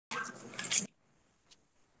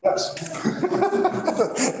Yes.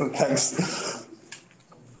 Thanks.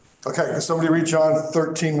 Okay, can somebody read John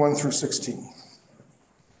 13, 1 through 16?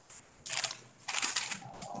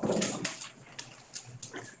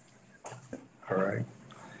 All right.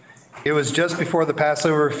 It was just before the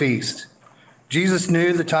Passover feast. Jesus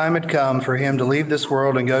knew the time had come for him to leave this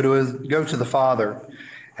world and go to the Father.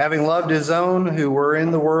 Having loved his own who were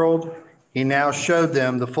in the world, he now showed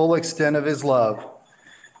them the full extent of his love.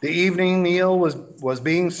 The evening meal was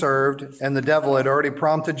being served, and the devil had already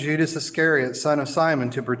prompted Judas Iscariot, son of Simon,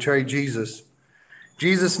 to betray Jesus.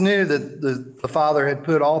 Jesus knew that the Father had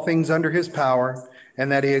put all things under his power,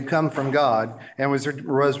 and that he had come from God and was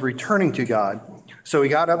returning to God. So he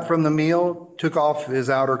got up from the meal, took off his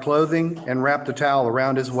outer clothing, and wrapped a towel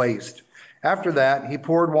around his waist. After that, he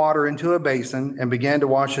poured water into a basin and began to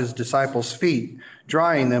wash his disciples' feet,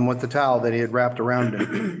 drying them with the towel that he had wrapped around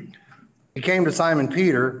him. He came to Simon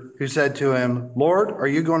Peter, who said to him, "Lord, are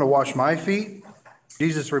you going to wash my feet?"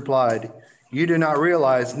 Jesus replied, "You do not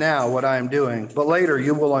realize now what I am doing, but later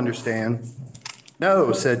you will understand."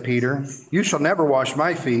 "No," said Peter, "you shall never wash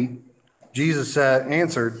my feet." Jesus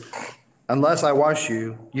answered, "Unless I wash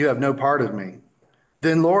you, you have no part of me."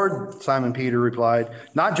 "Then, Lord," Simon Peter replied,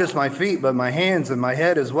 "not just my feet, but my hands and my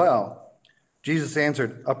head as well." Jesus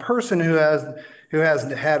answered, "A person who has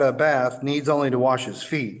had a bath needs only to wash his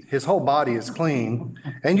feet. His whole body is clean,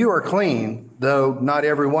 and you are clean, though not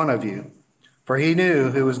every one of you." For he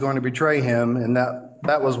knew who was going to betray him, and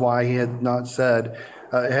that was why he had not said,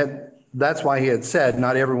 that's why he had said,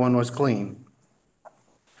 "Not everyone was clean."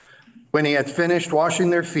 When he had finished washing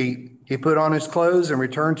their feet, he put on his clothes and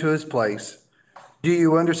returned to his place. "Do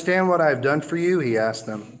you understand what I have done for you?" he asked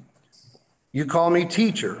them. "You call me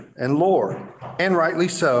teacher and Lord, and rightly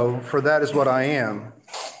so, for that is what I am.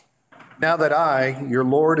 Now that I, your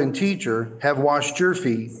Lord and teacher, have washed your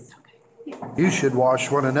feet, you should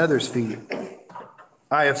wash one another's feet.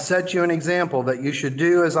 I have set you an example that you should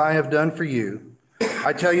do as I have done for you.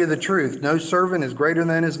 I tell you the truth, no servant is greater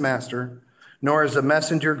than his master, nor is a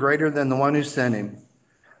messenger greater than the one who sent him.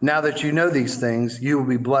 Now that you know these things, you will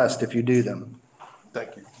be blessed if you do them."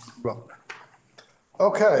 Thank you. Well,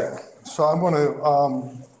 okay, so I'm going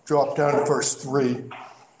to drop down to verse 3.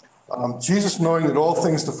 Jesus, knowing that all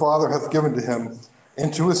things the Father hath given to him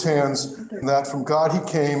into his hands, and that from God he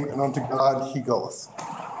came, and unto God he goeth.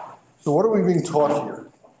 So what are we being taught here?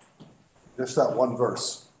 Just that one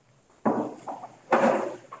verse.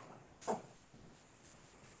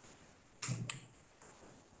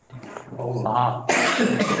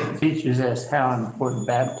 It teaches us how important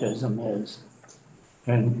baptism is,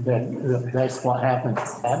 and that's what happens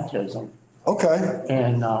at baptism. Okay.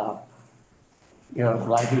 And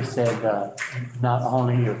like he said, not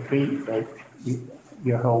only your feet, but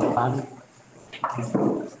your whole body.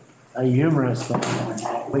 A humorous thing.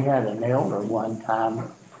 We had an elder one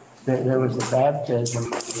time. There was a baptism.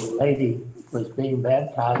 The lady was being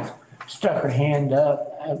baptized, stuck her hand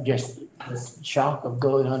up, just the shock of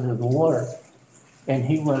going under the water. And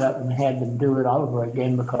he went up and had them do it all over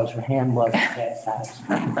again because her hand wasn't baptized.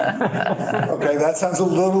 Okay, that sounds a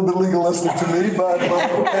little bit legalistic to me, but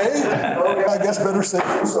okay. I guess better safe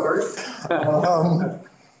than sorry.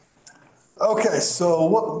 Okay, so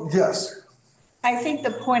what, yes. I think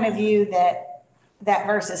the point of view that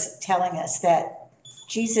verse is telling us that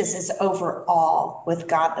Jesus is over all with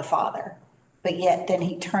God the Father, but yet then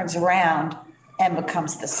he turns around and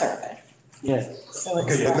becomes the servant. Yes. So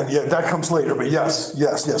it's Okay, yeah, that comes later, but yes,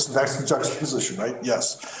 that's the juxtaposition, right?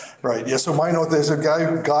 Yes, right. Yeah, so my note, there's a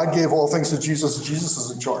guy, God gave all things to Jesus, Jesus is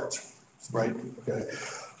in charge, right? Okay.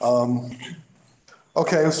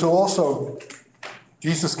 Okay, so also,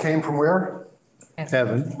 Jesus came from where?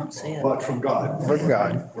 Heaven. But from God. From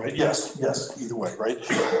God. Right, yes, either way, right?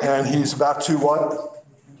 And he's about to what?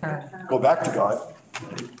 Go back to God.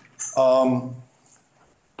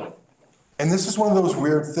 And this is one of those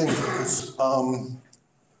weird things because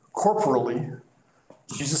corporally,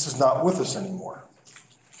 Jesus is not with us anymore.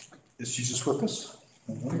 Is Jesus with us?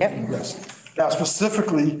 Yep. Yes. Now,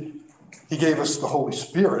 specifically, he gave us the Holy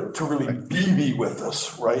Spirit to really be with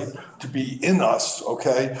us, right? To be in us,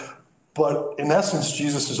 okay? But in essence,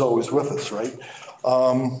 Jesus is always with us, right?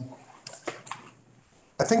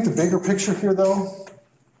 I think the bigger picture here, though,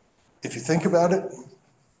 if you think about it,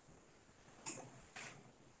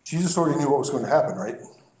 Jesus already knew what was going to happen, right?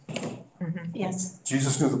 Mm-hmm. Yes.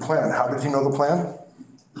 Jesus knew the plan. How did he know the plan?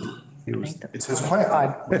 It's his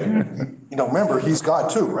plan. Remember, he's God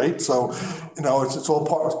too, right? So, it's all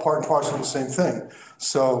part and parcel of the same thing.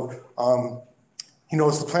 So, he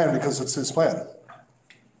knows the plan because it's his plan.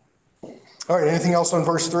 All right, anything else on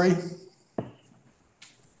verse 3?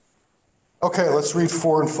 Okay, let's read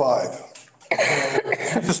 4 and 5.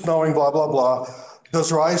 Jesus, knowing blah, blah, blah,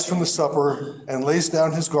 does rise from the supper and lays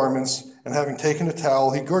down his garments, and having taken a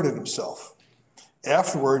towel, he girded himself.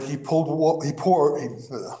 Afterward, he putteth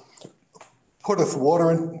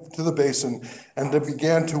water into the basin, and then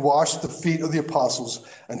began to wash the feet of the apostles,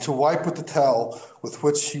 and to wipe with the towel with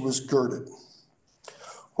which he was girded.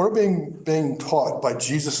 What are being taught by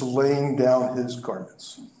Jesus laying down his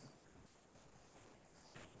garments?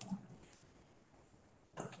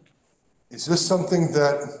 Is this something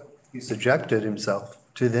that, He subjected himself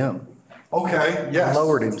to them. okay, yes.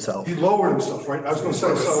 Lowered himself. He lowered himself, right? I was going to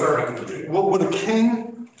say, so would a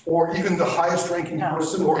king or even the highest ranking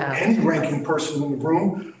person or any ranking person in the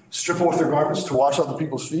room strip off their garments to wash other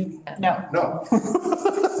people's feet? No. No.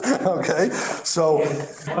 Okay, so,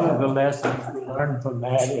 One of the lessons we learned from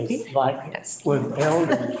that is like with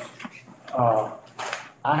elders,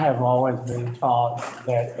 I have always been taught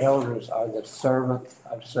that elders are the servants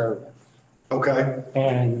of servants. okay,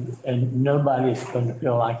 And nobody's going to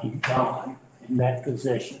feel like he's God in that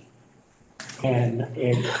position. And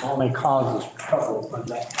it only causes trouble when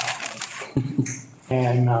that happens.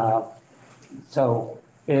 And so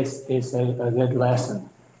it's a good lesson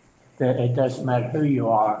that it doesn't matter who you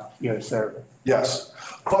are, you're a servant. yes.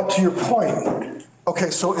 But to your point, okay,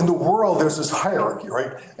 so in the world, there's this hierarchy,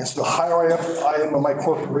 right? And so the higher I am in my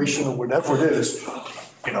corporation or whatever it is,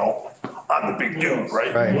 you know, I'm the big dude,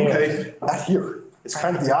 right? Right. Okay, not here. It's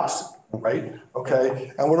kind of the opposite, right?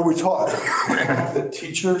 Okay, and what are we taught? That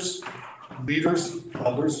teachers, leaders,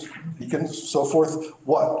 elders, deacons, so forth,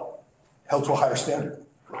 what? Held to a higher standard.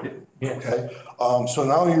 Yes. Okay, so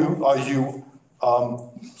now you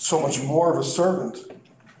so much more of a servant,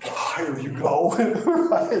 the higher you go,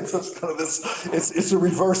 right? It's just kind of this, it's a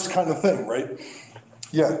reverse kind of thing, right?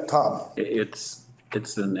 Yeah, Tom. It's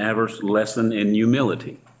an adverse lesson in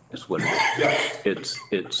humility, is what it Yeah. is.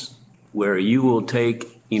 It's where you will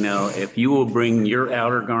take, if you will bring your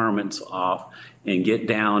outer garments off and get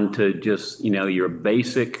down to just, your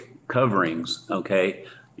basic coverings, okay,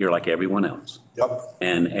 you're like everyone else. Yep.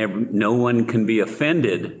 And no one can be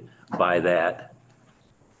offended by that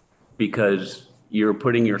because you're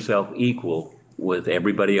putting yourself equal with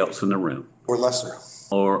everybody else in the room. Or lesser.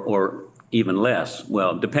 Or even less.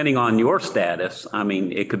 Well, depending on your status,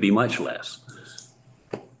 it could be much less.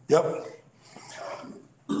 Yep.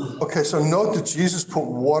 Okay, so note that Jesus put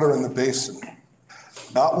water in the basin.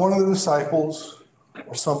 Not one of the disciples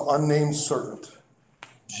or some unnamed servant.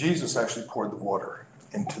 Jesus actually poured the water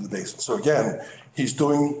into the basin. So again, he's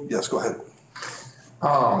doing, yes, go ahead.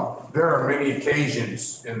 There are many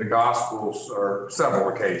occasions in the Gospels, or several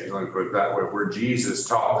occasions, let me put it that way, where Jesus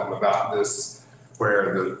taught them about this,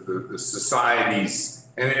 where the society's,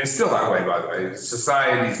 and it's still that way, by the way,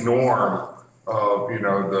 society's norm of,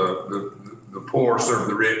 the poor serve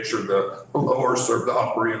the rich or the lower serve the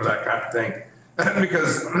upper, that kind of thing.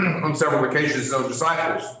 Because on several occasions, those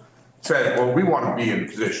disciples said, well, we want to be in a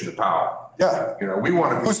position of power. Yeah. We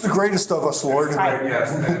want to be. Who's the greatest of us, Lord?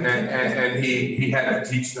 Yes, and he had to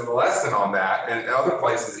teach them a lesson on that, and other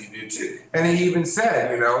places he did too. And he even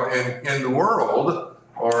said, in the world,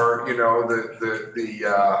 or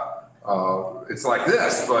it's like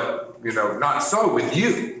this, but not so with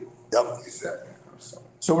you. Yep. He said.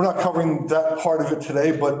 So we're not covering that part of it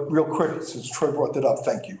today, but real quick, since Troy brought that up,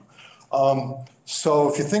 thank you. So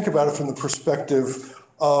if you think about it from the perspective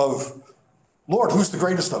of, Lord, who's the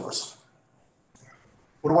greatest of us?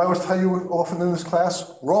 What do I always tell you often in this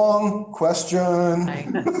class? Wrong question.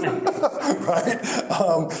 Right?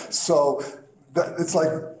 So it's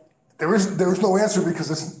like, there is no answer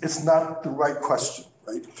because it's not the right question,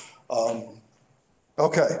 right?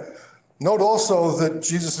 Okay. Note also that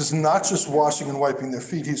Jesus is not just washing and wiping their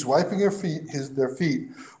feet. He's wiping their feet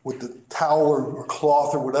with the towel or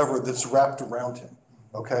cloth or whatever that's wrapped around him.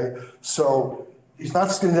 Okay? So he's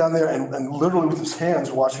not sitting down there and literally with his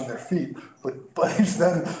hands washing their feet, but he's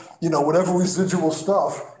then, whatever residual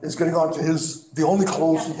stuff is getting onto the only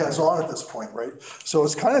clothes he has on at this point, right? So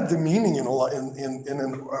it's kind of demeaning in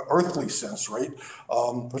an earthly sense, right?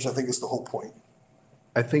 Which I think is the whole point.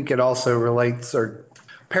 I think it also relates or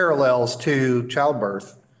parallels to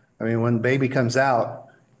childbirth. When baby comes out,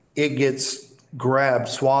 it gets grabbed,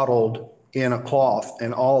 swaddled in a cloth,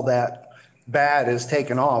 and all that bad is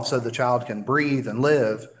taken off so the child can breathe and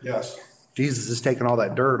live. Yes. Jesus is taking all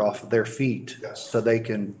that dirt off of their feet. Yes. So they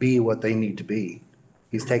can be what they need to be.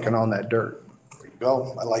 He's taking on that dirt. There you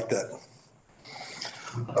go. I like that.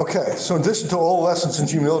 Okay, so in addition to all lessons in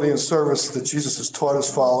humility and service that Jesus has taught his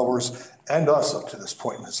followers and us up to this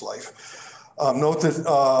point in his life, note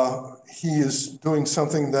that he is doing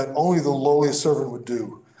something that only the lowliest servant would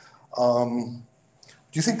do. Do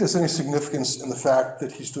you think there's any significance in the fact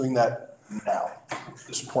that he's doing that now, at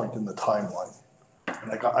this point in the timeline?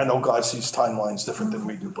 And I know God sees timelines different than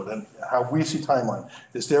we do, but in how we see timeline,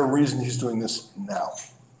 is there a reason he's doing this now?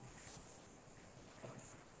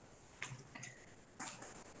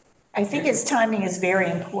 I think his timing is very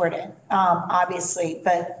important, obviously,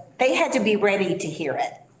 but they had to be ready to hear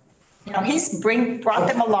it. You know, brought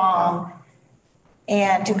them along,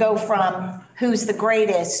 and to go from who's the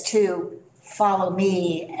greatest to follow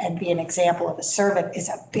me and be an example of a servant is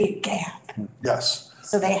a big gap. Yes.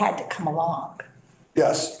 So they had to come along.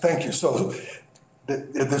 Yes, thank you. So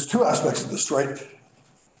there's two aspects of this, right?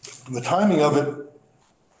 The timing of it,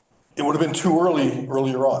 it would have been too early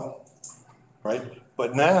earlier on, right?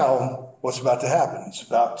 But now what's about to happen? It's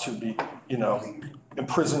about to be,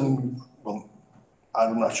 imprisoned. Well,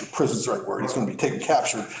 I'm not sure prison's the right word. He's going to be taken,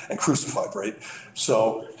 captured, and crucified, right?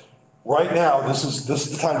 So right now, this is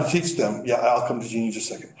the time to teach them. Yeah, I'll come to Jeannie in just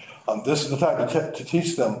a second. This is the time to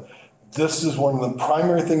teach them. This is one of the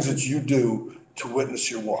primary things that you do to witness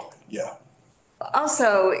your walk. Yeah.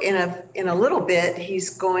 Also, in a little bit, he's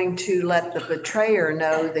going to let the betrayer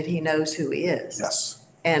know that he knows who he is. Yes.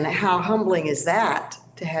 And how humbling is that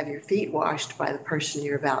to have your feet washed by the person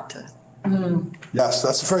you're about to? Yes,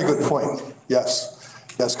 that's a very good point. Yes.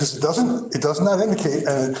 Yes, because it does not indicate,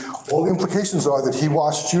 and all the implications are that he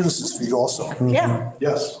washed Judas's feet also. Yeah.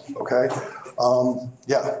 Yes, okay.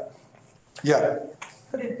 Yeah. Yeah.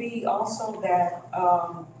 Could it be also that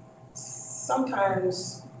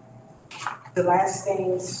sometimes the last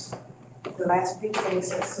big things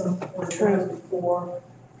that some occurs before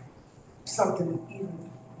something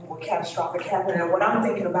even more catastrophic happened? And what I'm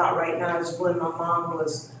thinking about right now is when my mom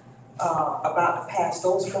was about to pass,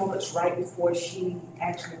 those moments right before she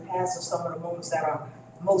actually passed are some of the moments that are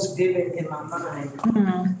most vivid in my mind.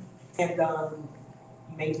 Mm-hmm. And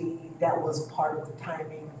maybe that was a part of the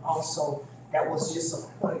timing also. That was just a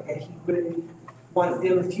point that he really wanted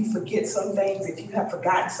them. If you forget some things, if you have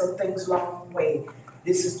forgotten some things along the way,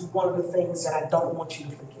 this is one of the things that I don't want you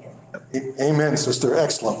to forget. Amen, sister.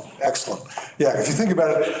 Excellent. Excellent. Yeah, if you think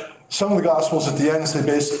about it, some of the Gospels at the end say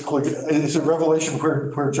basically, is it Revelation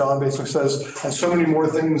where John basically says, and so many more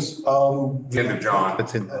things. Into John.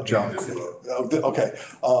 It's in John. Okay.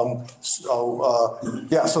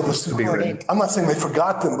 Yeah, so this, I'm not saying they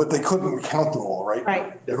forgot them, but they couldn't recount them all, right?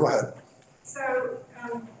 Right. Yeah, go ahead. So,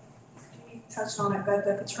 you touched on it, but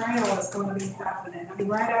the betrayal is going to be happening. I mean,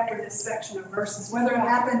 right after this section of verses, whether it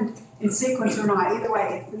happened in sequence or not, either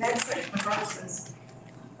way, the next section of verses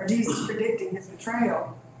are Jesus predicting his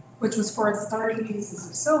betrayal, which was for his 30 pieces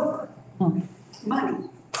of silver, money.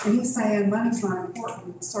 And he's saying money's not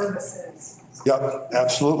important, service is. Yep,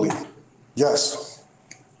 absolutely. Yes.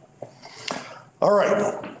 All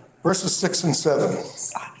right, verses 6 and 7.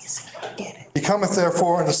 Obviously, I get it. He cometh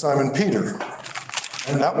therefore unto Simon Peter,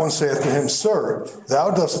 and that one saith to him, Sir,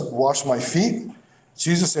 thou dost wash my feet?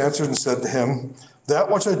 Jesus answered and said to him,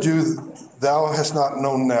 That which I do thou hast not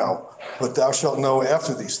known now, but thou shalt know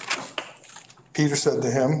after these things. Peter said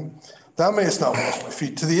to him, Thou mayest not wash my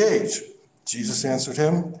feet to the age. Jesus answered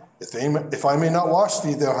him, If I may not wash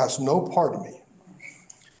thee, thou hast no part in me.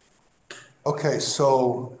 Okay,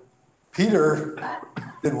 so Peter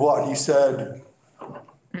did what? He said,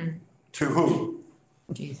 to who?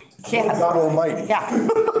 Yeah. God Almighty. Yeah.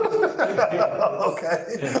 Okay,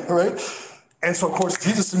 all right? And so, of course,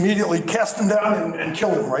 Jesus immediately cast him down and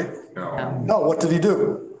killed him, right? No, No, what did he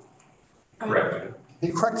do? corrected.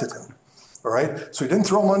 He corrected him, all right? So he didn't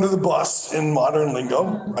throw him under the bus in modern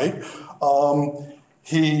lingo, right?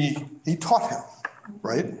 He taught him,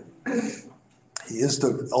 right? He is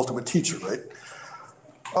the ultimate teacher, right?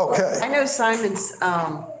 Okay. I know Simon's,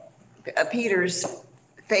 Peter's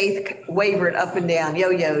faith wavered up and down,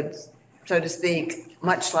 yo-yoed, so to speak,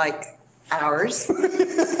 much like ours.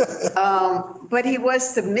 But he was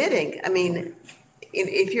submitting. I mean,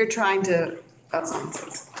 if you're trying to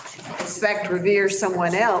respect, revere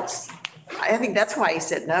someone else, I think that's why he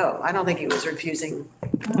said no. I don't think he was refusing.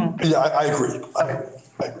 Yeah, I agree.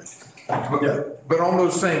 I agree. But on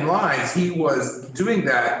those same lines, he was doing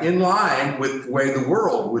that in line with the way the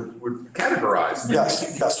world would categorize.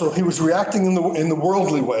 Yes, yes. So he was reacting in the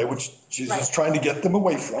worldly way, which Jesus was trying to get them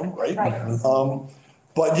away from, right? Right.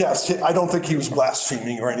 But yes, I don't think he was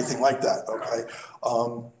blaspheming or anything like that, okay?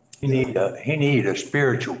 He need a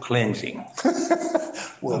spiritual cleansing.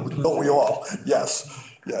 Well, don't we all? Yes,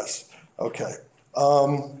 yes. Okay.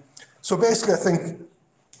 So basically, I think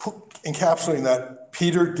encapsulating that,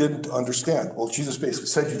 Peter didn't understand. Well, Jesus basically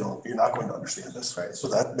said, you're not going to understand this, right? So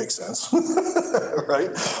that makes sense,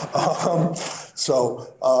 right?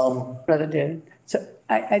 Brother did. So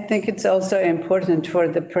I think it's also important for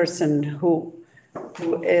the person who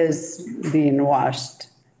is being washed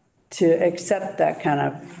to accept that kind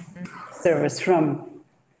of service from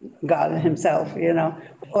God himself,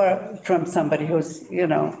 or from somebody who's,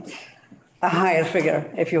 a higher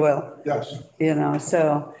figure, if you will. Yes.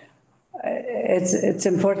 So it's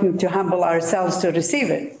important to humble ourselves to receive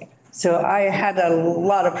it. So I had a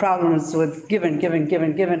lot of problems with giving.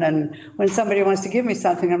 And when somebody wants to give me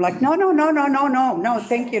something, I'm like, no,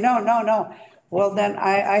 thank you, no. Well, then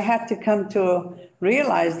I had to come to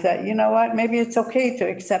realize that, you know what, maybe it's okay to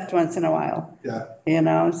accept once in a while.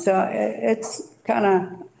 Yeah. So it's kind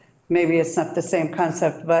of, maybe it's not the same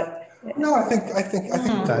concept, but. No, I think. I think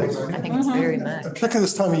it's very much. Particularly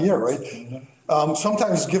this time of year, right?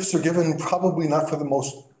 Sometimes gifts are given probably not for the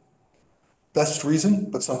most best reason,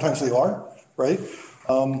 but sometimes they are, right?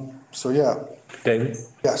 So, yeah. David?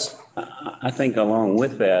 Yes. I think along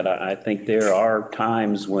with that, I think there are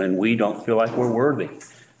times when we don't feel like we're worthy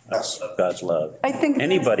of God's love. I think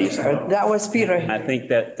anybody's love. That was Peter. I think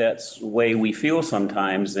that's the way we feel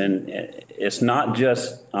sometimes, and it's not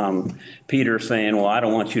just Peter saying, well, I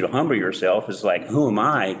don't want you to humble yourself. It's like, who am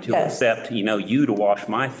I to accept, you to wash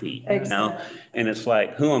my feet, And it's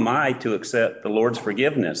like, who am I to accept the Lord's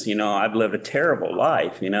forgiveness? I've lived a terrible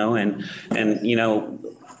life, and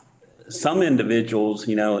some individuals,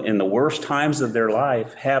 in the worst times of their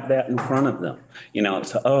life have that in front of them.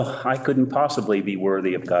 It's, I couldn't possibly be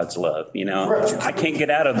worthy of God's love. I can't get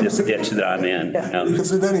out of this ditch that I'm in.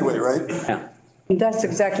 Because it anyway, right? Yeah. That's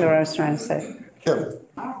exactly what I was trying to say. Kim.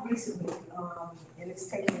 I've recently, and it's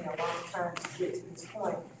taken me a long time to get to this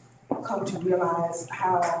point, come to realize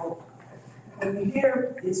how when we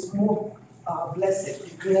hear it's more blessed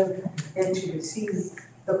to give than to receive,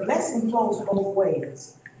 the blessing flows both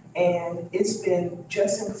ways. And it's been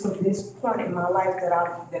just until this point in my life that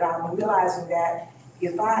I'm realizing that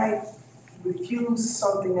if I refuse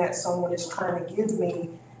something that someone is trying to give me,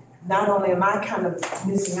 not only am I kind of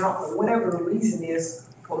missing out for whatever the reason is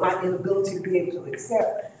for my inability to be able to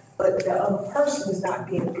accept, but the other person is not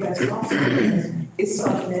being blessed also because it's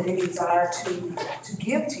something that they desire to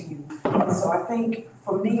give to you. And so I think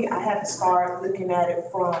for me, I have to start looking at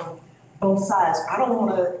it from both sides. I don't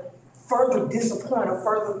want to further disappoint or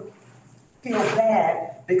further feel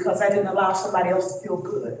bad because I didn't allow somebody else to feel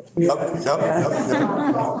good. Yep.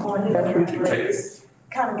 It's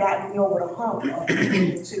kind of gotten me over the hump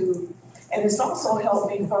and it's also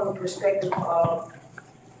helped me from the perspective of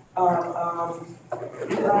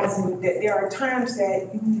realizing that there are times that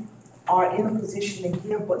you are in a position to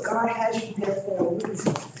give, but God has you there for a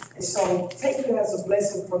reason. And so take it as a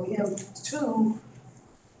blessing from Him too,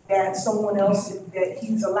 that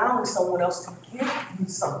He's allowing someone else to give you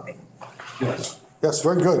something. Yes,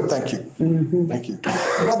 very good. Thank you. Thank you.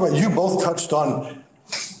 By the way, you both touched on,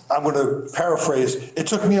 I'm going to paraphrase, it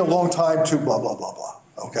took me a long time to blah, blah, blah, blah.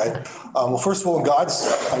 Okay. Well, first of all, in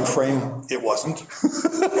God's time frame, it wasn't.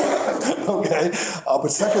 Okay.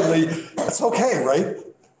 But secondly, it's okay, right?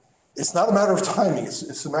 It's not a matter of timing.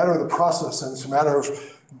 It's a matter of the process, and it's a matter of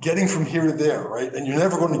getting from here to there, right? And you're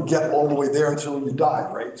never going to get all the way there until you die,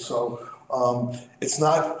 right? So it's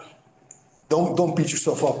not, don't beat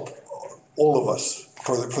yourself up, all of us,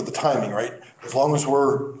 for the timing, right? As long as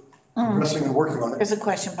we're progressing and working on it. There's a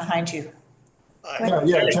question behind you.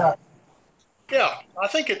 Yeah, Jack. Yeah, I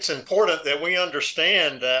think it's important that we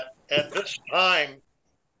understand that at this time,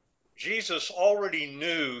 Jesus already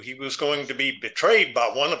knew he was going to be betrayed by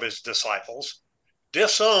one of his disciples,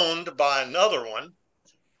 disowned by another one,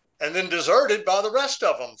 and then deserted by the rest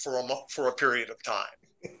of them for a period of time.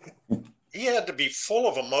 He had to be full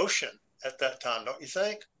of emotion at that time, don't you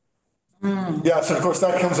think? Yes, and of course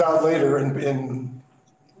that comes out later in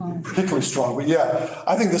particularly strong. But yeah,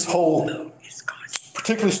 I think this whole,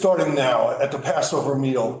 particularly starting now at the Passover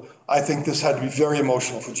meal, I think this had to be very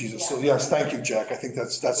emotional for Jesus. So yes, thank you, Jack. I think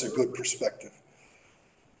that's a good perspective.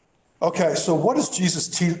 Okay, so what is Jesus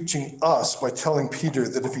teaching us by telling Peter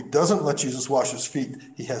that if he doesn't let Jesus wash his feet,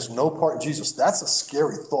 he has no part in Jesus? That's a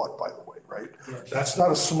scary thought, by the way, right? Yes. That's not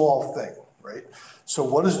a small thing, right? So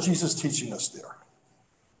what is Jesus teaching us there?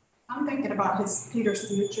 I'm thinking about Peter's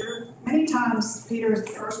future. Many times Peter's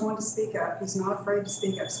the first one to speak up. He's not afraid to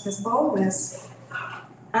speak up. Because boldness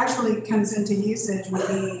actually comes into usage when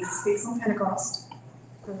he speaks on Pentecost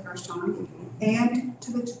for the first time, and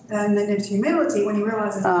then into humility when he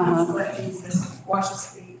realizes he has to let Jesus wash his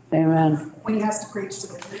feet. Amen. When he has to preach to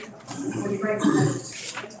the Gentiles, when he brings the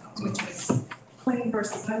message to the Gentiles, which is clean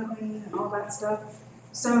versus unclean and all that stuff.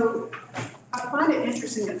 So I find it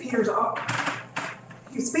interesting that Peter's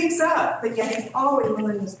he speaks up, but yet he's always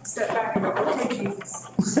willing to step back and go, okay, Jesus.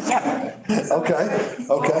 Okay, He's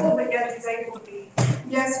okay. bold, but yet he's able to be,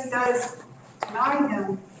 yes, he does deny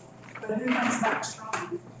him, but who comes back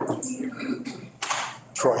strong?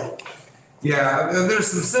 Troy. Yeah, there's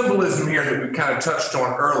some symbolism here that we kind of touched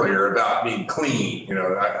on earlier about being clean. You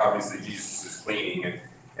know, obviously Jesus is cleaning,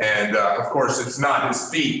 and of course it's not his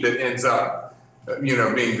feet that ends up,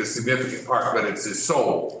 being the significant part, but it's his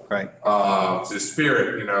soul. Right. It's his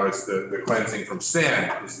spirit. You know, it's the cleansing from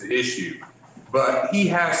sin is the issue. But he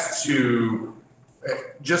has to,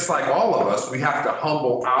 just like all of us, we have to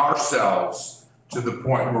humble ourselves to the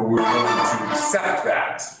point where we're willing to accept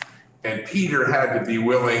that. And Peter had to be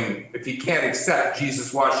willing, if he can't accept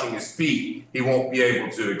Jesus washing his feet, he won't be able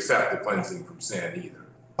to accept the cleansing from sin either.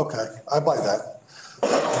 Okay, I buy that.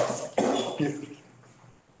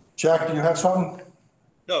 Jack, do you have something?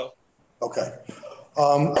 No. Okay.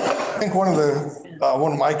 I think one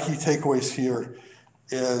of my key takeaways here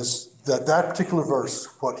is that particular verse,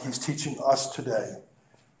 what he's teaching us today,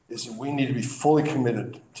 is that we need to be fully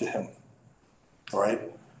committed to him. All right?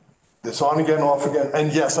 This on again, off again.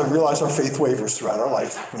 And yes, I realize our faith wavers throughout our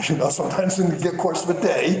life. Sometimes in the course of a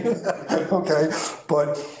day. Okay?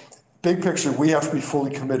 But big picture, we have to be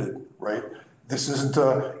fully committed, right? This isn't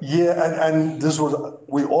and this is what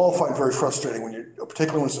we all find very frustrating when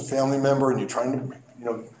particularly when it's a family member and you're trying to,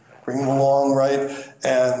 bring them along, right?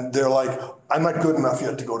 And they're like, I'm not good enough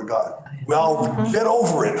yet to go to God. Well, get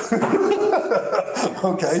over it.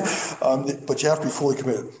 Okay? But you have to be fully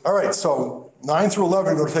committed. All right, so 9 through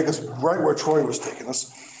 11 are going to take us right where Troy was taking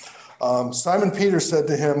us. Simon Peter said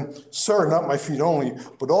to him, Sir, not my feet only,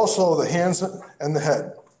 but also the hands and the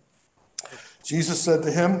head. Jesus said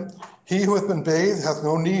to him, He who hath been bathed hath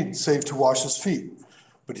no need save to wash his feet,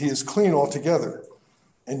 but he is clean altogether.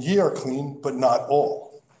 And ye are clean, but not all.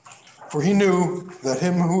 For he knew that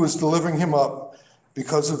him who was delivering him up,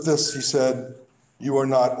 because of this, he said, You are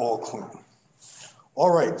not all clean.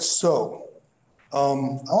 All right, so I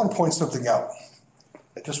want to point something out.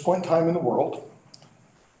 At this point in time in the world,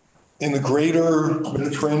 in the greater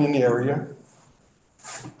Mediterranean area,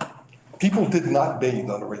 people did not bathe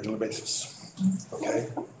on a regular basis. Okay?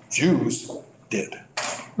 Jews did.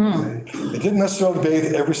 Okay? They didn't necessarily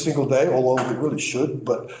bathe every single day, although they really should,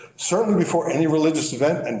 but certainly before any religious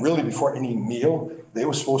event and really before any meal, they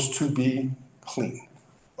were supposed to be clean.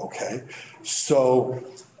 Okay? So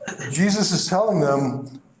Jesus is telling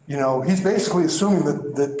them, he's basically assuming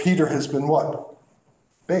that Peter has been what?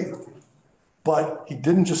 Bathed. But he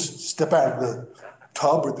didn't just step out of the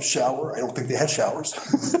tub or the shower. I don't think they had showers.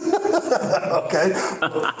 Okay?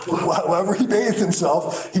 However he bathed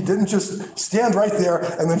himself, he didn't just stand right there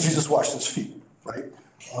and then Jesus washed his feet, right?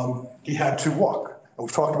 He had to walk. And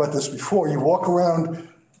we've talked about this before. You walk around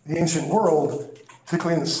the ancient world,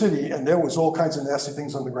 particularly in the city, and there was all kinds of nasty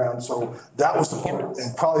things on the ground. So that was the point,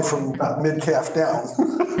 and probably from about mid-calf down.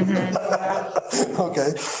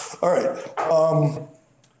 Okay, all right.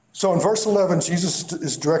 So in verse 11, Jesus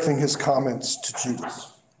is directing his comments to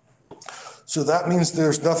Judas. So that means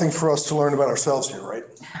there's nothing for us to learn about ourselves here, right?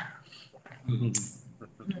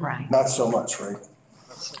 Right. Not so much, right?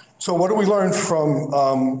 So what do we learn from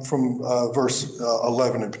verse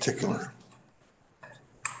 11 in particular?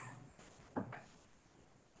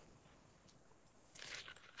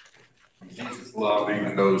 Jesus loved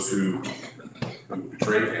even those who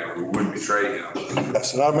betrayed him, who would betray him.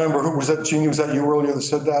 Yes, and I remember, who was that, Jeannie, was that you earlier that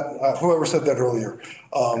said that? Whoever said that earlier.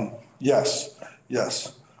 Yes.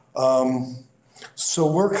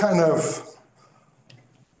 So we're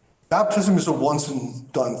baptism is a once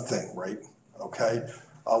and done thing, right? Okay?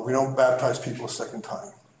 We don't baptize people a second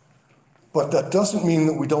time. But that doesn't mean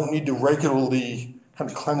that we don't need to regularly kind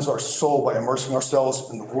of cleanse our soul by immersing ourselves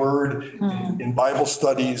in the Word, in Bible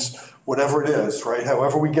studies, whatever it is, right?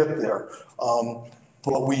 However we get there.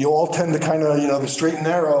 But we all tend to kind of, the straight and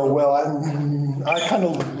narrow, well, I kind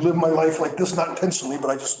of live my life like this, not intentionally, but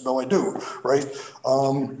I just know I do, right?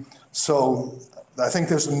 So I think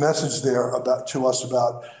there's a message there to us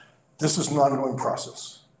about this is an ongoing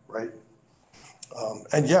process, right?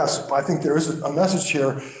 And yes, I think there is a message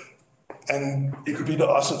here, and it could be to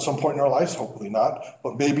us at some point in our lives, hopefully not,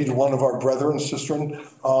 but maybe to one of our brethren, sisterin,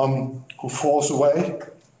 who falls away.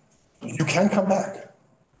 You can come back.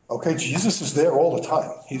 Okay, Jesus is there all the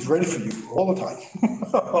time. He's ready for you all the time.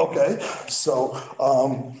 Okay, so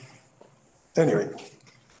anyway,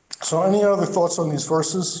 so any other thoughts on these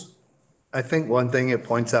verses? I think one thing it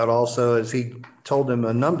points out also is he told him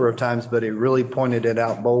a number of times, but he really pointed it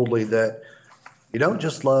out boldly that you don't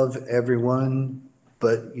just love everyone,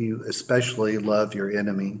 but you especially love your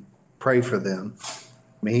enemy. Pray for them.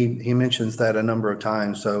 I mean, he mentions that a number of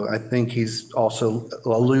times, so I think he's also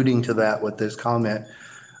alluding to that with this comment.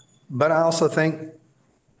 But I also think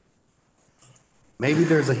maybe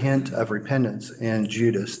there's a hint of repentance in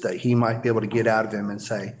Judas that he might be able to get out of him and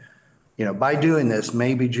say, by doing this,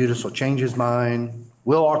 maybe Judas will change his mind.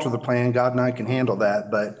 We'll alter the plan. God and I can handle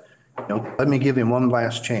that, but let me give him one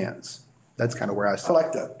last chance. That's kind of where I I saw.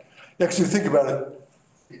 like that. Next, you think about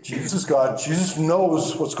it, Jesus is God. Jesus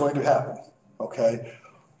knows what's going to happen, okay?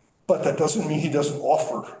 But that doesn't mean he doesn't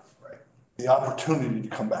offer the opportunity to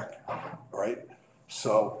come back, right?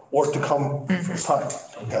 So, or to come first time,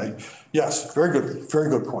 okay? Yes, very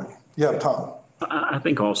good point. Yeah, Tom. I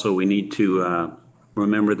think also we need to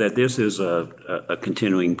remember that this is a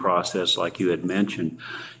continuing process, like you had mentioned.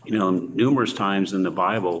 Numerous times in the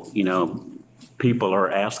Bible, people are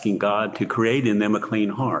asking God to create in them a clean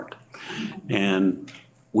heart. And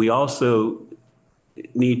we also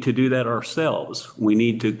need to do that ourselves. We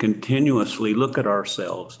need to continuously look at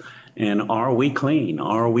ourselves. And are we clean?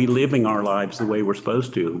 Are we living our lives the way we're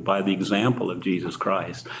supposed to by the example of Jesus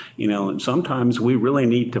Christ? And sometimes we really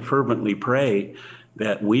need to fervently pray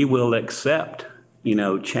that we will accept,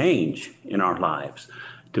 change in our lives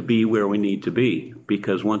to be where we need to be.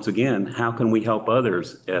 Because once again, how can we help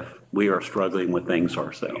others if we are struggling with things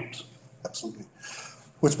ourselves? Absolutely.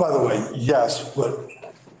 Which, by the way, yes, but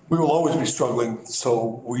we will always be struggling,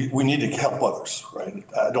 so we need to help others, right?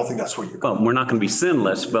 I don't think that's where you're going. Well, we're not going to be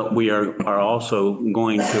sinless, but we are also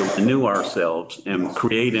going to renew ourselves and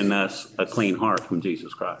create in us a clean heart from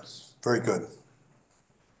Jesus Christ. Very good.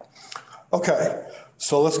 Okay,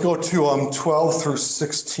 so let's go to 12 through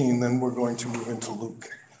 16, then we're going to move into Luke.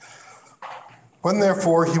 When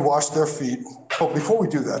therefore he washed their feet. Oh, before we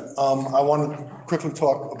do that, I want to quickly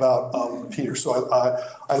talk about Peter. So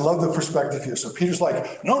I love the perspective here. So Peter's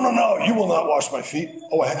like, no, you will not wash my feet.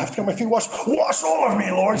 Oh, I have to get my feet washed? Wash all of me,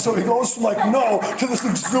 Lord. So he goes from no to this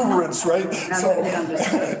exuberance, right? So,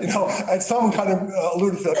 and someone kind of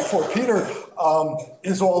alluded to that before. Peter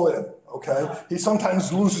is all in, okay? He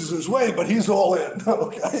sometimes loses his way, but he's all in,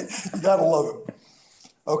 okay? You got to love him.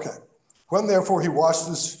 Okay. When therefore he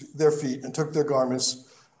washed their feet and took his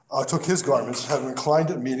garments, having inclined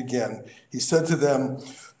at meat again, he said to them,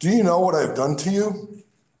 do you know what I have done to you?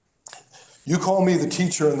 You call me the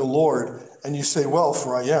teacher and the Lord, and you say, well,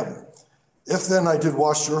 for I am. If then I did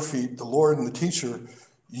wash your feet, the Lord and the teacher,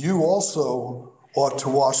 you also ought to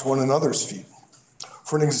wash one another's feet.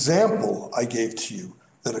 For an example I gave to you,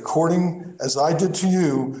 that according as I did to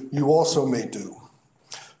you, you also may do.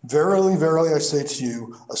 Verily, verily, I say to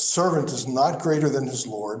you, a servant is not greater than his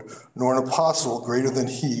Lord, nor an apostle greater than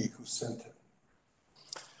he who sent him.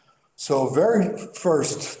 So very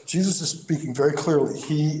first, Jesus is speaking very clearly.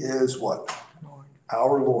 He is what? Lord.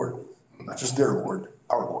 Our Lord. Not just their Lord,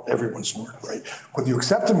 our Lord, everyone's Lord, right? Whether you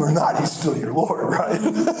accept him or not, he's still your Lord, right?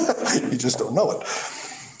 You just don't know it.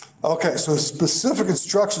 Okay, so specific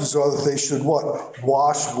instructions are that they should what?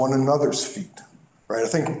 Wash one another's feet. Right, I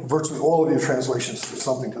think virtually all of your translations say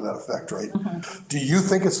something to that effect, right? Mm-hmm. Do you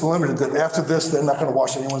think it's limited that after this, they're not going to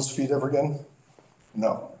wash anyone's feet ever again?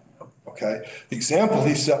 No. Okay. The example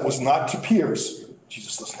he set was not to peers.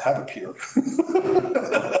 Jesus doesn't have a peer.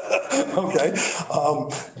 Okay.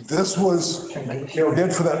 This was,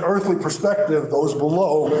 again, for that earthly perspective, those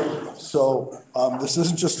below. So this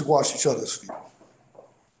isn't just to wash each other's feet.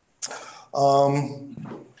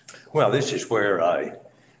 Well, this is where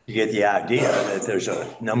you get the idea that there's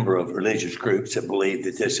a number of religious groups that believe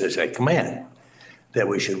that this is a command, that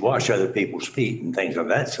we should wash other people's feet and things of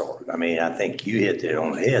that sort. I mean, I think you hit it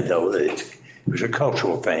on the head, though, that it was a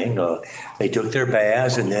cultural thing. They took their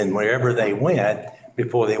baths, and then wherever they went,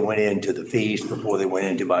 before they went into the feast, before they went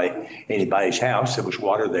into anybody's house, there was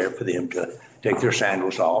water there for them to take their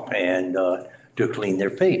sandals off and to clean their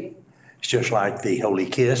feet. It's just like the holy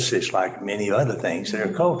kiss. It's like many other things that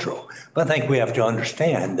are cultural. But I think we have to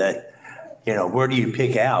understand that, where do you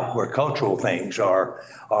pick out where cultural things are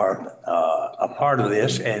a part of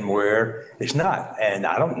this and where it's not? And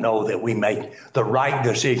I don't know that we make the right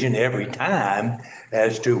decision every time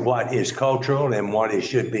as to what is cultural and what it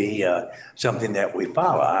should be something that we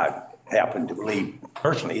follow. I happen to believe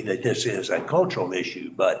personally that this is a cultural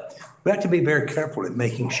issue, but we have to be very careful at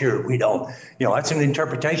making sure we don't, that's an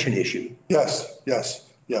interpretation issue. Yes.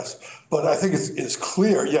 But I think it's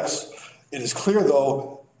clear, yes. It is clear,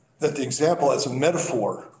 though, that the example as a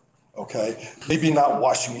metaphor, okay, maybe not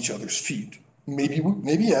washing each other's feet.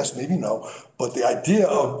 Maybe yes, maybe no. But the idea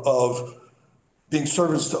of being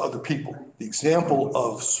servants to other people, the example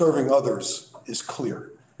of serving others is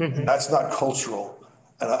clear. Mm-hmm. That's not cultural.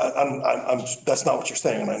 And that's not what you're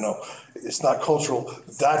saying, and I know it's not cultural.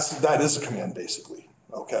 That is a command, basically.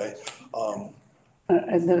 okay?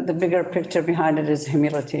 The bigger picture behind it is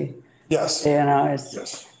humility. Yes, You know, it's,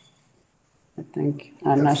 yes. I think,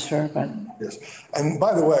 I'm not sure, but Yes. And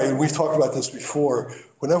by the way, we've talked about this before.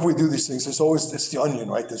 Whenever we do these things, it's the onion,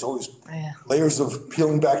 right? There's always Yeah. layers of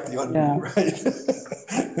peeling back the onion, Yeah. right?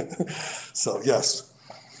 So, yes.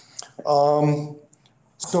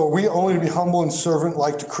 So are we only to be humble and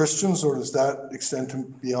servant-like to Christians, or does that extend to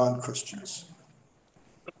beyond Christians?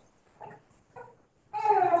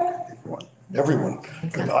 Everyone.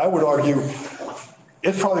 And I would argue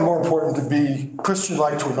it's probably more important to be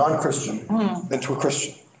Christian-like to a non-Christian than to a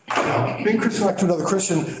Christian. Being Christian-like to another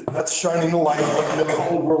Christian, that's shining the light, letting the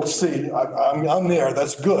whole world see. I'm there,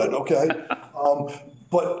 that's good, okay?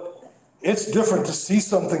 But it's different to see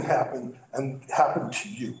something happen and happen to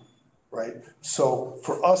you, right? So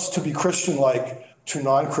for us to be Christian-like to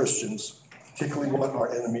non-Christians, particularly what our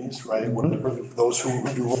enemies, right? Whatever those who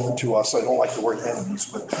do wrong to us, I don't like the word enemies,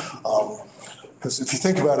 but because if you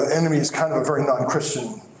think about it, enemy is kind of a very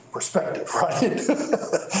non-Christian perspective, right?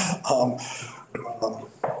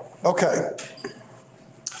 Okay.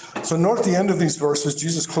 So note at the end of these verses,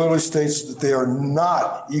 Jesus clearly states that they are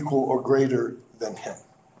not equal or greater than him.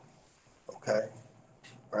 Okay?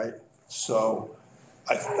 Right? So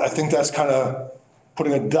I think that's kind of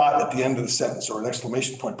putting a dot at the end of the sentence, or an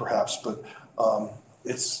exclamation point perhaps, but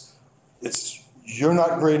it's you're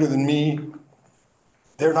not greater than me.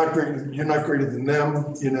 They're not greater, you're not greater than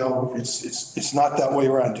them, you know, it's not that way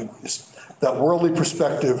around. It's that worldly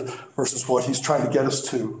perspective versus what he's trying to get us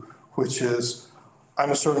to, which is,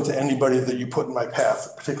 I'm a servant to anybody that you put in my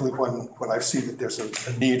path, particularly when I see that there's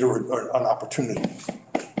a need or an opportunity.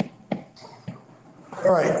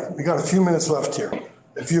 All right, we got a few minutes left here.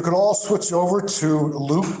 If you could all switch over to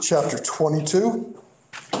Luke chapter 22.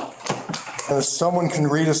 And if someone can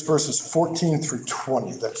read us verses 14 through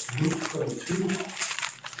 20, that's Luke 22,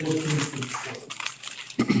 14 through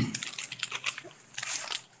 20.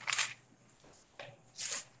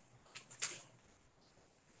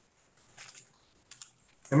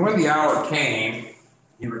 And when the hour came,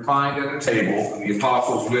 he reclined at a table, and the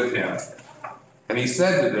apostles with him. And he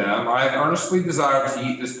said to them, I have earnestly desired to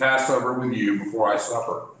eat this Passover with you before I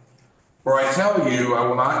suffer. For I tell you, I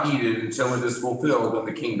will not eat it until it is fulfilled in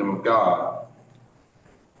the kingdom of God.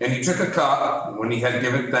 And he took a cup, and when he had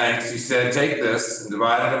given thanks, he said, take this and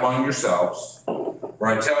divide it among yourselves. For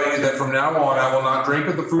I tell you that from now on I will not drink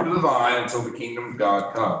of the fruit of the vine until the kingdom of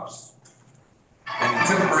God comes. And he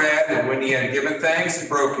took bread, and when he had given thanks, he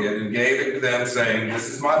broke it and gave it to them, saying, this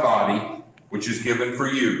is my body, which is given for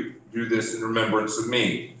you. Do this in remembrance of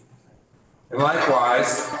me. And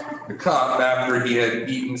likewise, the cup after he had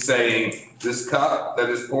eaten, saying, this cup that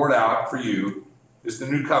is poured out for you is the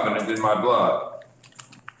new covenant in my blood.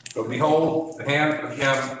 But behold, the hand of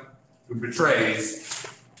him who betrays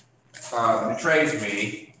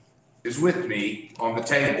me is with me on the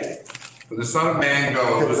table. For the Son of Man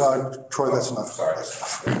goes. Okay, Troy, that's enough. Sorry,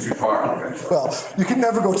 went too far. Okay. Well, you can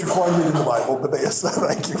never go too far in reading the Bible, but yes,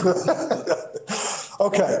 thank you.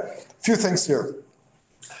 Okay, a few things here.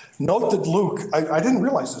 Note that Luke, I didn't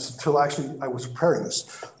realize this until actually I was preparing this.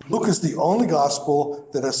 Luke is the only gospel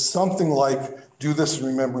that has something like, do this in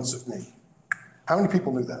remembrance of me. How many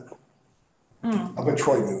people knew that? I bet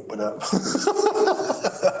Troy knew, but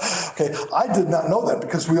okay, I did not know that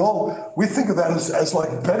because we think of that as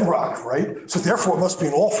like bedrock, right? So therefore it must be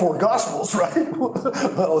in all four gospels, right?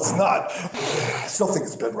 Well, it's not. I still think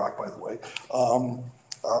it's bedrock, by the way.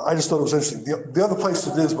 I just thought it was interesting. The other place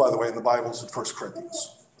it is, by the way, in the Bible is in 1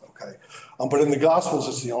 Corinthians, okay? But in the gospels,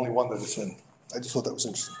 it's the only one that it's in. I just thought that was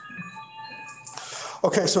interesting.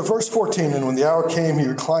 Okay, so verse 14, and when the hour came, he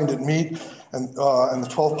reclined at meat, and the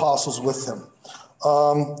 12 apostles with him.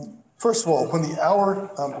 First of all, when the hour,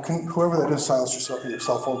 can whoever that is, silence your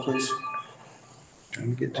cell phone, please.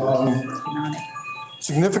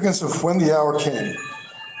 Significance of when the hour came.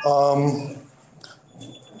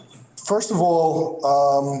 First of all,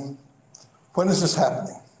 when is this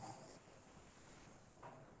happening?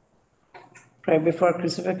 right before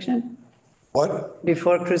crucifixion? What?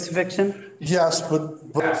 Before crucifixion? Yes, but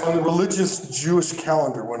on the religious Jewish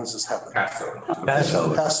calendar, when does this happen?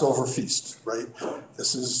 Passover. Passover feast, right?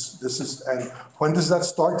 This is, and when does that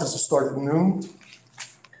start? Does it start at noon?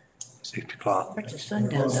 6 o'clock. It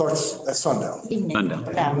starts at sundown,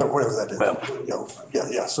 Sundown. or whatever that is. Well.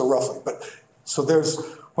 Yeah, so roughly. But, so there's,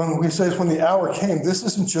 when we say when the hour came, this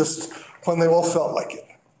isn't just when they all felt like it,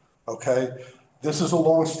 okay? This is a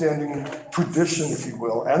longstanding tradition, if you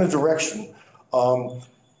will, and a direction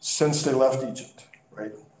since they left Egypt,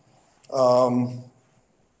 right?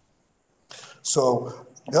 So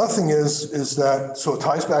the other thing is that, so it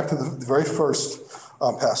ties back to the very first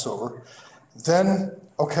Passover. Then,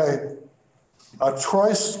 okay,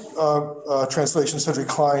 Troy's translation said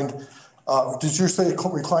reclined. Did you say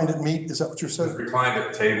reclined at meat? Is that what you said? Reclined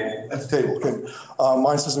at the table. At the table, okay.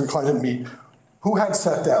 Mine says reclined at meat. Who had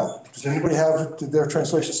sat down? Does anybody have, did their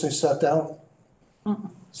translation say sat down?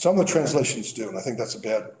 Some of the translations do, and I think that's a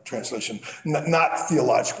bad translation. Not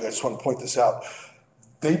theologically, I just want to point this out.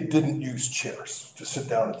 They didn't use chairs to sit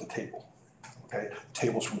down at the table, okay?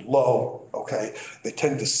 Tables were low, okay? They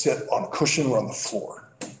tended to sit on a cushion or on the floor,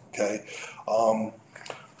 okay?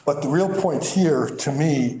 But the real point here, to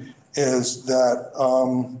me, is that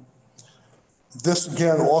this,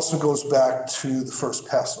 again, also goes back to the first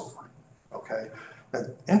Passover, okay?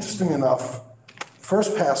 And interesting enough,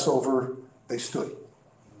 first Passover, they stood.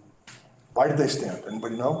 Why did they stand?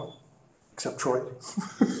 Anybody know? Except Troy?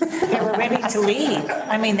 They were ready to leave.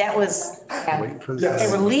 I mean, that was, Yes. they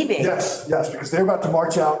were leaving. Yes, because they were about to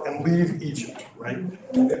march out and leave Egypt, right?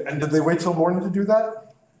 And did they wait till morning to do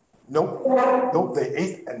that? Nope. Nope, they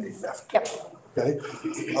ate and they left. Yep. Okay?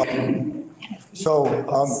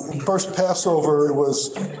 First Passover, it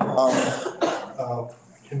was, I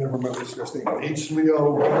can never remember this guy's name, H.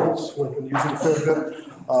 Leo Reynolds, who I've been using a fair bit.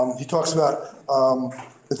 He talks about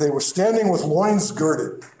that they were standing with loins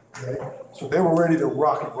girded, okay? So they were ready to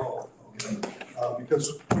rock and roll, okay?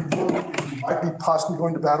 Because you might be possibly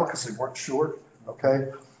going to battle because they weren't sure, okay?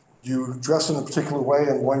 You dress in a particular way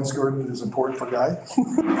and loins girded is important for a guy.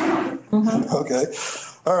 Okay,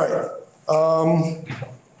 all right.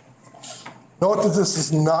 Note that this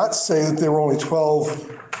does not say that there were only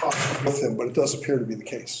 12 with him, but it does appear to be the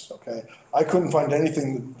case, okay? I couldn't find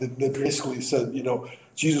anything that basically said,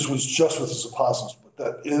 Jesus was just with his apostles, but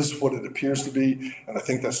that is what it appears to be, and I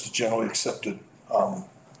think that's the generally accepted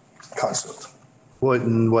concept. What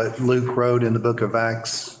Luke wrote in the book of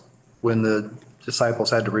Acts, when the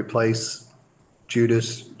disciples had to replace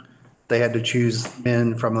Judas, they had to choose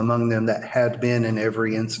men from among them that had been in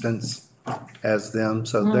every instance as them.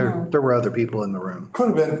 So there were other people in the room.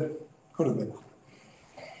 Could have been.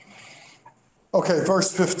 Okay,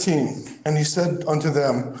 verse 15. And he said unto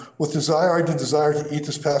them, with desire I did desire to eat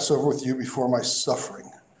this Passover with you before my suffering.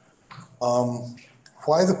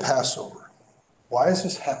 Why the Passover? Why is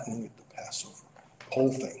this happening at the Passover? The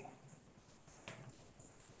whole thing.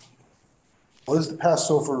 What is the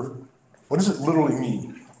Passover? What does it literally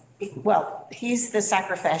mean? Well, he's the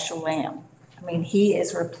sacrificial lamb. I mean, he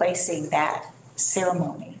is replacing that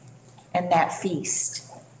ceremony and that feast.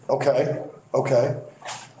 Okay.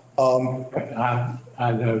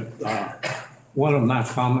 I know one of my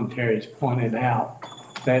commentaries pointed out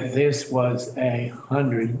that this was a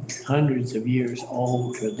hundreds of years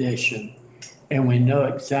old tradition, and we know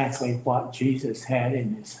exactly what Jesus had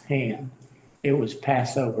in his hand. It was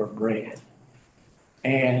Passover bread.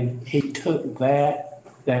 And he took that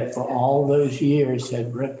for all those years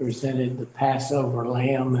had represented the Passover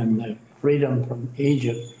lamb and the freedom from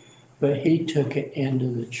Egypt, but he took it into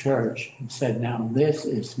the church and said, now this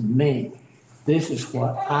is me. This is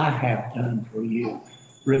what I have done for you.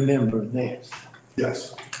 Remember this.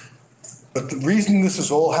 Yes. But the reason this is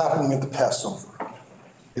all happening at the Passover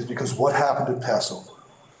is because what happened at Passover?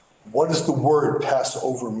 What does the word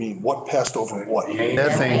Passover mean? What passed over what?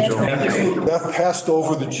 Death angel. Death passed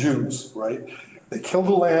over the Jews, right? They killed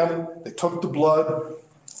the lamb, they took the blood,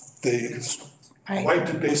 they wiped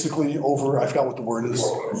it basically over, I forgot what the word is.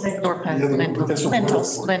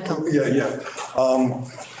 Lentils. Yeah.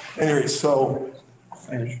 Anyway, so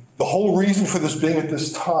the whole reason for this being at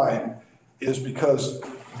this time is because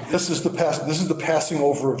this is the passing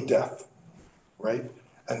over of death, right?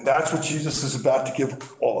 And that's what Jesus is about to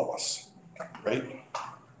give all of us, right?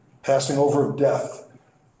 Passing over of death.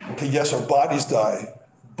 Okay, yes, our bodies die,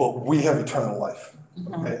 but we have eternal life.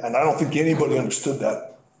 Okay? And I don't think anybody understood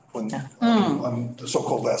that on the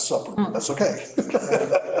so-called Last Supper. That's okay.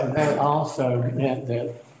 And that also meant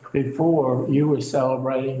that before you were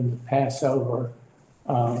celebrating the Passover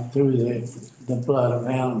through the blood of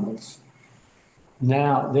animals.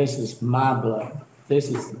 Now this is my blood. This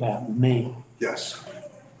is about me. Yes.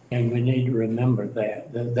 And we need to remember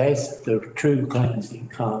that's the true cleansing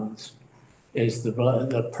comes, is the blood,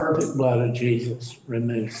 the perfect blood of Jesus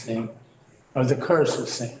removes sin, or the curse of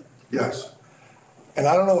sin. Yes. And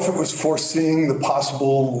I don't know if it was foreseeing the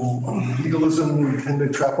possible legalism we tend to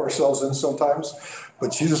trap ourselves in sometimes,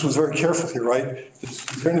 but Jesus was very careful here, right? Is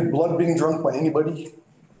there any blood being drunk by anybody?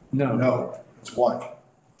 No. No, it's wine,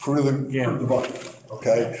 fruit of the vine,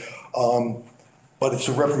 okay? But it's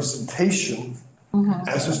a representation,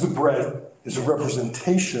 as is the bread, is a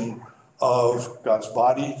representation of God's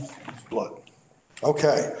body, his blood.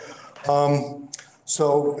 Okay.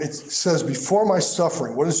 So it says, before my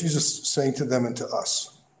suffering, what is Jesus saying to them and to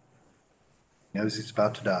us? He knows he's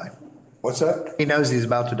about to die. What's that? He knows he's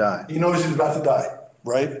about to die. He knows he's about to die,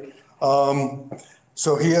 right?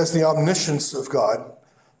 So he has the omniscience of God.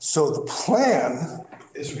 So the plan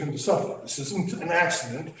is for him to suffer. This isn't an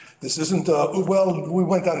accident. This isn't, well, we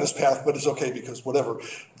went down this path, but it's okay because whatever.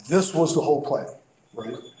 This was the whole plan,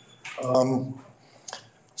 right?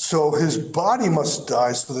 So his body must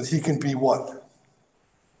die so that he can be what?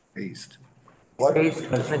 Raised. What? Raised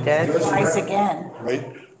from the dead. Rise again. Right,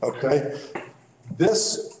 okay?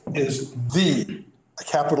 This is the, I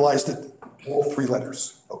capitalized it, all three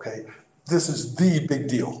letters, okay? This is the big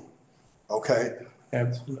deal, okay?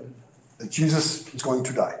 Absolutely. That Jesus is going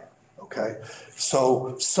to die, okay?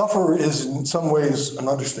 So suffer is in some ways an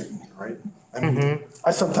understatement, right? I mean,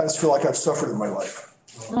 I sometimes feel like I've suffered in my life.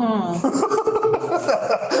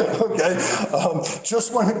 Okay,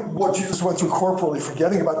 just what Jesus went through corporally,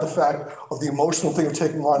 forgetting about the fact of the emotional thing of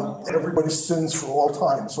taking on everybody's sins for all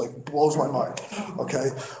time, it's like blows my mind,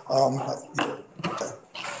 okay?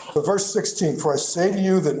 So verse 16, for I say to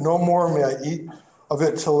you that no more may I eat of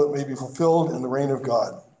it till it may be fulfilled in the reign of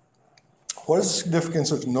God. What is the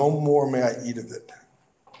significance of no more may I eat of it?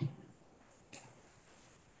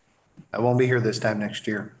 I won't be here this time next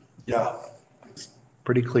year. Yeah.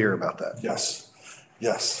 Pretty clear about that. Yes,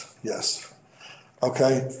 yes, yes.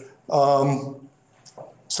 Okay. My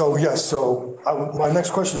next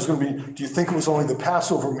question is going to be, do you think it was only the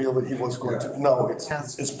Passover meal that he was going to? No,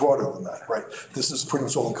 it's broader than that, right? This is pretty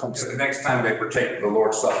much all So the encompassing. next time they partake of the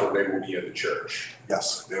Lord's Supper, they will be in the church.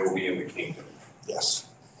 Yes, They will be in the kingdom. yes.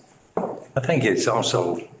 I think it's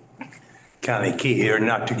also kind of key here,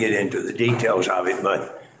 not to get into the details of it,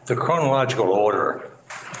 but the chronological order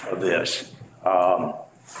of this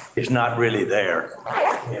is not really there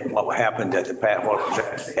in what happened at what was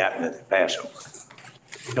actually happened at the Passover.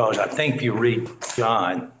 Because I think if you read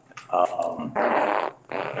John,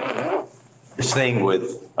 this thing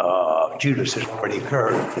with Judas has already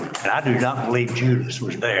occurred. And I do not believe Judas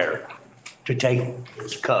was there to take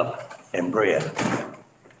this cup and bread.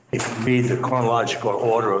 If you read the chronological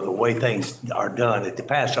order of the way things are done at the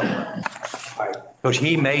Passover. Because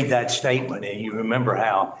he made that statement, and you remember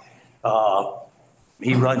how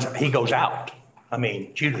he goes out. I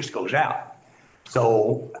mean, Judas goes out.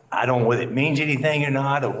 So I don't know whether it means anything or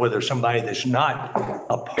not, or whether somebody that's not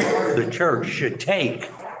a part of the church should take.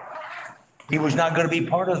 He was not going to be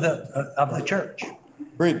part of the church.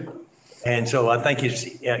 Agreed. And so I think it's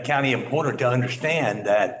kind of important to understand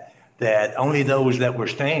that only those that were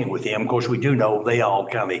staying with him, of course, we do know they all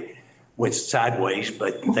kind of went sideways,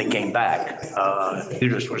 but they came back.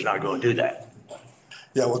 Judas was not going to do that.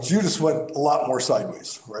 Yeah, well, Judas went a lot more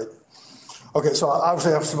sideways, right? Okay, so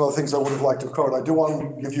obviously I have some other things I would have liked to cover. I do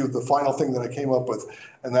want to give you the final thing that I came up with,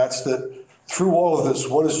 and that's that through all of this,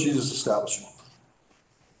 what is Jesus establishing?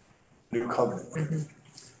 New covenant.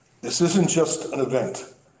 This isn't just an event,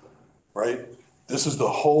 right? This is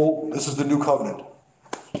the new covenant.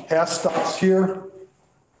 Past stops here,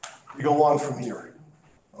 we go on from here,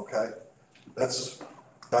 okay? That's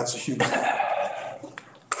a huge thing.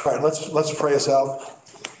 All right, let's pray us out.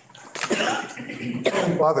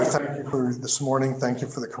 Father, thank you for this morning. Thank you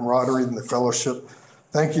for the camaraderie and the fellowship.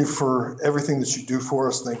 Thank you for everything that you do for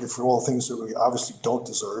us. Thank you for all the things that we obviously don't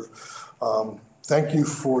deserve. Thank you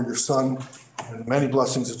for your son and the many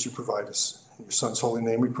blessings that you provide us. In your son's holy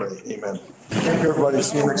name we pray. Amen. Thank you, everybody.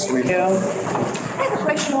 See you next week. I have a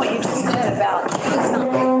question on what you just said about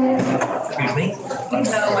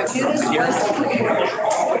Judas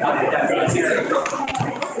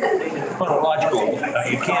Chronological,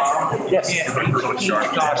 you can't. Yes. You have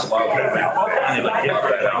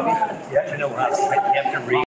to know how, you have to read.